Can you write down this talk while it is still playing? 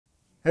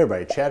Hey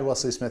everybody, Chad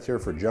Wesley Smith here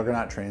for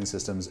Juggernaut Training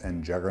Systems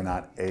and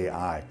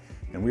JuggernautAI.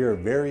 And we are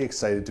very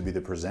excited to be the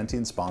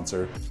presenting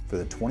sponsor for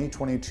the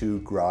 2022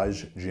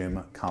 Garage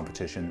Gym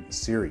Competition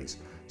Series.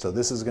 So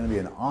this is going to be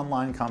an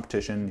online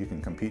competition. You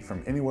can compete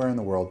from anywhere in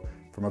the world,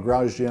 from a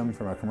garage gym,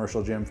 from a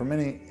commercial gym, from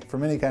any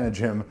kind of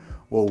gym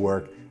will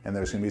work. And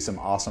there's going to be some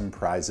awesome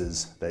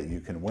prizes that you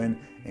can win,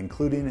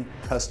 including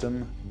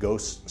custom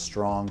Ghost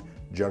Strong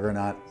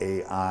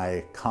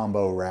JuggernautAI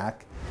combo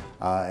rack.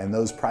 And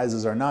those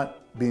prizes are not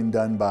being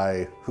done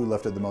by who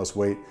lifted the most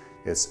weight.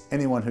 It's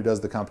anyone who does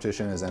the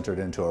competition is entered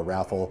into a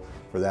raffle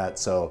for that.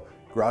 So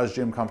Garage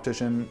Gym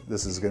Competition,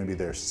 this is going to be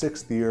their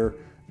 6th year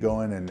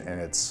going, and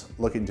it's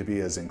looking to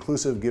be as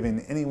inclusive, giving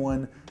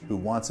anyone who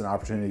wants an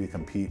opportunity to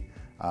compete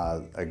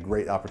a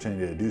great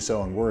opportunity to do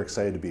so. And we're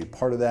excited to be a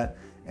part of that,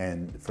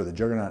 and for the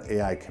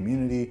JuggernautAI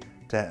community,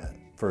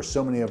 for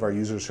so many of our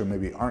users who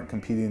maybe aren't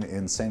competing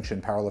in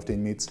sanctioned powerlifting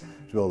meets, to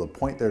be able to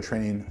point their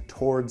training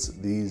towards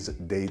these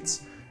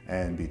dates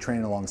and be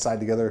training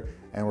alongside together.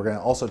 And we're going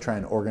to also try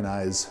and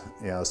organize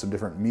some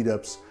different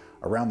meetups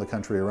around the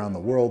country, around the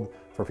world,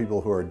 for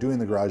people who are doing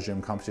the garage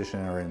gym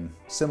competition or in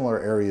similar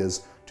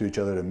areas to each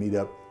other to meet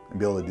up and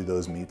be able to do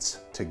those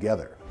meets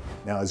together.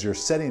 Now, as you're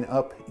setting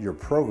up your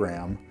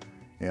program,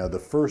 the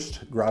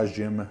first garage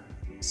gym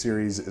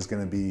series is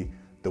going to be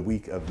the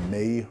week of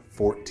May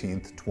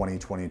 14th,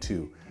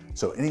 2022.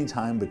 So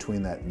anytime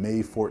between that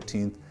May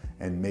 14th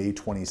and May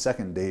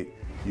 22nd date,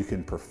 you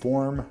can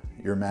perform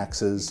your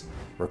maxes,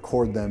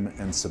 record them,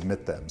 and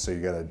submit them. So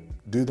you gotta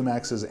do the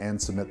maxes and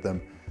submit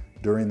them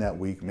during that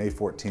week, May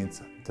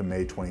 14th to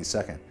May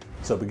 22nd.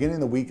 So beginning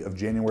the week of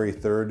January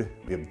 3rd,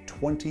 we have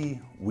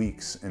 20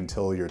 weeks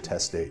until your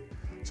test date.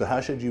 So how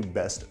should you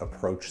best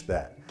approach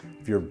that?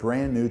 If you're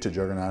brand new to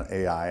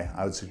JuggernautAI,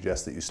 I would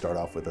suggest that you start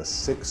off with a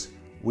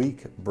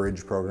 6-week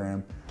bridge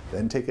program,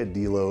 then take a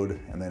deload,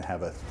 and then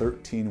have a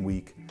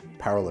 13-week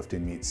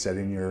powerlifting meet,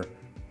 setting your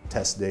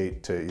test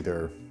date to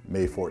either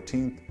May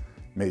 14th,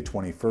 May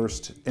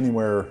 21st,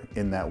 anywhere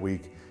in that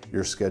week.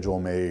 Your schedule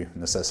may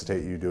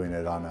necessitate you doing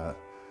it on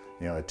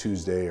a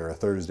Tuesday or a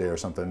Thursday or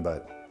something,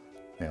 but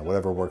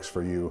whatever works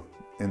for you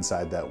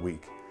inside that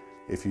week.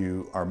 If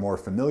you are more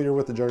familiar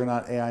with the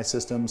JuggernautAI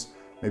systems,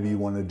 maybe you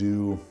want to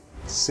do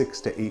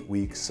 6 to 8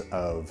 weeks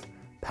of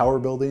power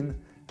building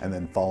and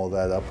then follow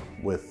that up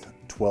with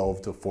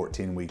 12 to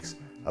 14 weeks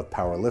of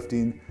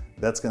powerlifting.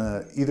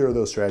 Either of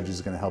those strategies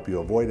is going to help you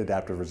avoid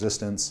adaptive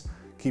resistance,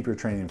 keep your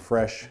training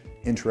fresh,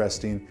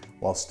 interesting,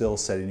 while still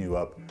setting you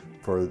up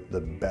for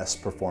the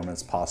best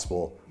performance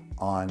possible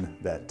on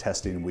that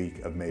testing week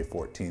of May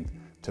 14th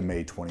to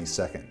May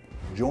 22nd.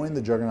 Join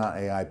the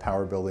JuggernautAI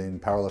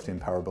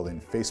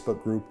Powerlifting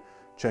Facebook group.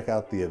 Check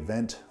out the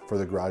event for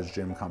the Garage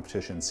Gym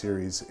Competition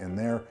Series in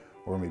there.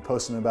 We're going to be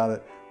posting about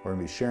it. We're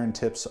going to be sharing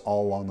tips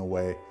all along the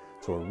way.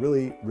 So we're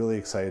really, really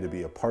excited to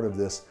be a part of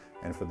this,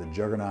 and for the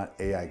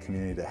JuggernautAI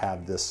community to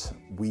have this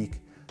week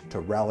to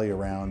rally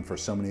around, for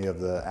so many of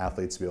the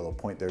athletes to be able to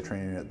point their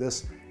training at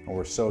this. And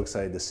we're so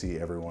excited to see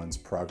everyone's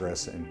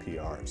progress and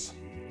PRs.